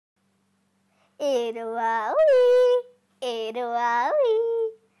Eruawi, Eruawi.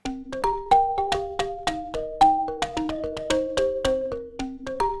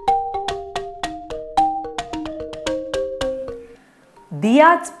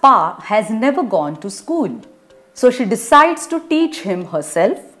 Diya's pa has never gone to school, so she decides to teach him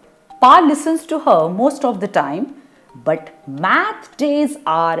herself. Pa listens to her most of the time, but math days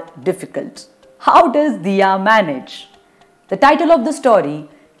are difficult. How does Diya manage? The title of the story,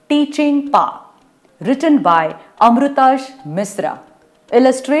 Teaching Pa, written by Amrutash Misra,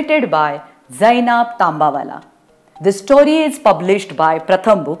 illustrated by Zainab Tambawalla. The story is published by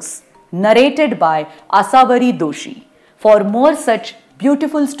Pratham books, narrated by Asawari Doshi. For more such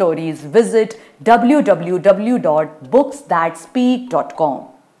beautiful stories, visit www.booksthatspeak.com.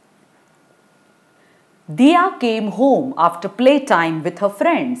 Diya came home after playtime with her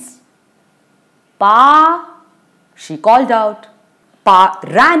friends. Pa, she called out. Pa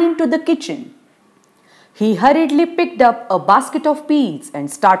ran into the kitchen. He hurriedly picked up a basket of peas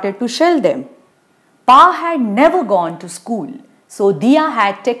and started to shell them. Pa had never gone to school, so Diya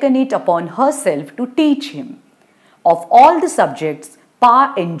had taken it upon herself to teach him. Of all the subjects,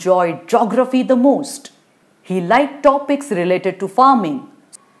 Pa enjoyed geography the most. He liked topics related to farming,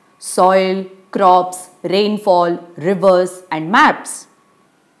 soil, crops, rainfall, rivers, and maps.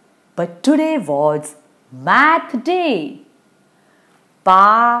 But today was Math Day.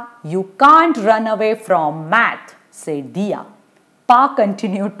 Pa, you can't run away from math, said Diya. Pa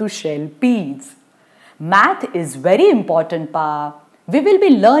continued to shell peas. Math is very important, Pa. We will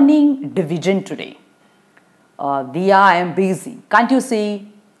be learning division today. Diya, I am busy. Can't you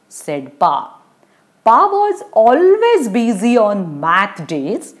see? Said Pa. Pa was always busy on math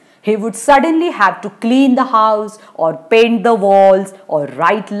days. He would suddenly have to clean the house or paint the walls or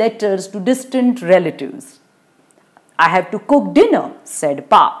write letters to distant relatives. I have to cook dinner, said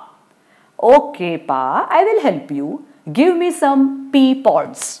Pa. Okay, Pa, I will help you. Give me some pea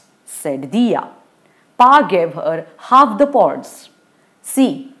pods, said Diya. Pa gave her half the pods.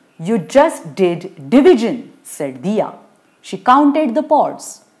 See, you just did division, said Diya. She counted the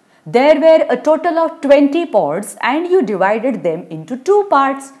pods. There were a total of 20 pods and you divided them into 2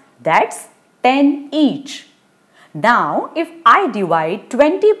 parts. That's 10 each. Now, if I divide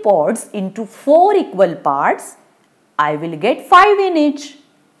 20 pods into 4 equal parts, I will get 5 in each.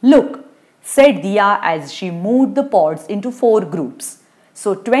 Look, said Diya as she moved the pods into 4 groups.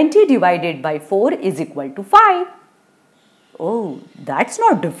 So 20 divided by 4 is equal to 5. Oh, that's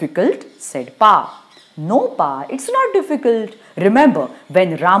not difficult, said Pa. No, Pa, it's not difficult. Remember,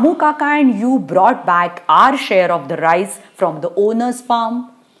 when Ramu Kaka and you brought back our share of the rice from the owner's farm?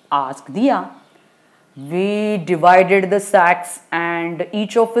 Asked Diya. We divided the sacks and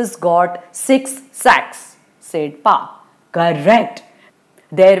each of us got 6 sacks, said Pa. Correct.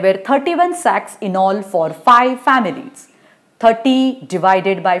 There were 31 sacks in all for 5 families. 30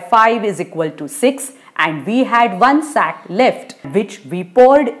 divided by 5 is equal to 6 and we had 1 sack left which we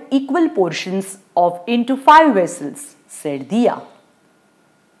poured equal portions of into 5 vessels, said Diya.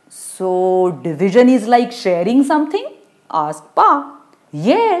 So division is like sharing something? Asked Pa.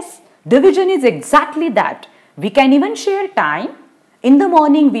 Yes, division is exactly that. We can even share time. In the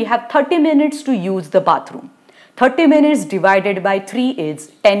morning we have 30 minutes to use the bathroom. 30 minutes divided by 3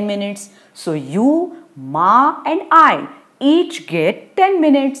 is 10 minutes. So you, Ma and I each get 10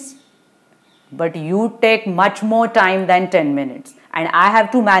 minutes. But you take much more time than 10 minutes and I have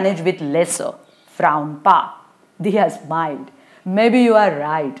to manage with lesser, frowned Pa. Diya smiled. Maybe you are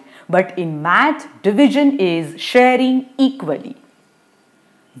right, but in math, division is sharing equally.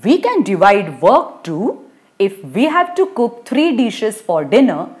 We can divide work too. If we have to cook 3 dishes for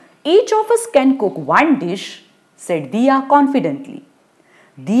dinner, each of us can cook 1 dish, said Diya confidently.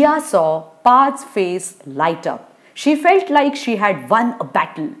 Diya saw Pa's face light up. She felt like she had won a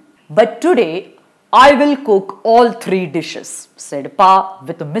battle. But today, I will cook all 3 dishes, said Pa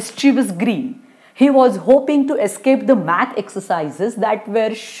with a mischievous grin. He was hoping to escape the math exercises that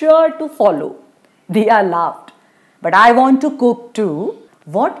were sure to follow. Diya laughed. But I want to cook too.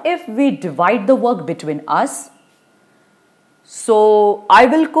 What if we divide the work between us? So, I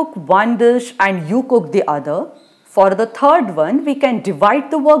will cook 1 dish and you cook the other. For the 3rd one, we can divide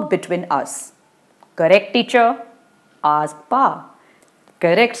the work between us. Correct, teacher? Asked Pa.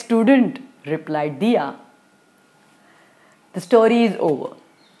 Correct, student, replied Diya. The story is over.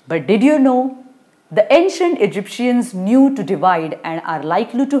 But did you know? The ancient Egyptians knew to divide and are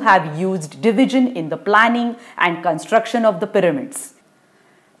likely to have used division in the planning and construction of the pyramids.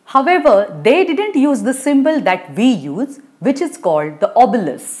 However, they didn't use the symbol that we use, which is called the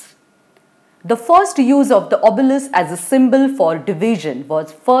obelisk. The first use of the obelisk as a symbol for division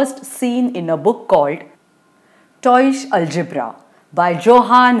was first seen in a book called Deutsche Algebra by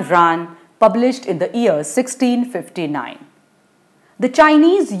Johann Rahn, published in the year 1659. The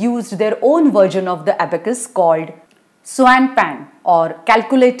Chinese used their own version of the abacus called Suan Pan or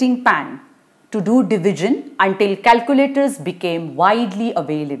calculating pan to do division until calculators became widely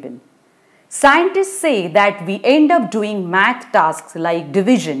available. Scientists say that we end up doing math tasks like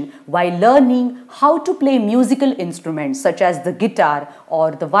division while learning how to play musical instruments such as the guitar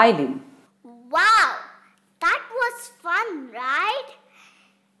or the violin. Wow, that was fun, right?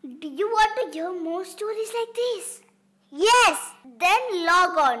 Do you want to hear more stories like this? Yes, then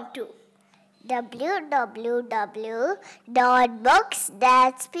log on to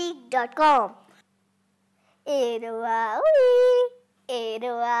www.booksthatspeak.com. Eruawi,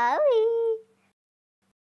 eruawi.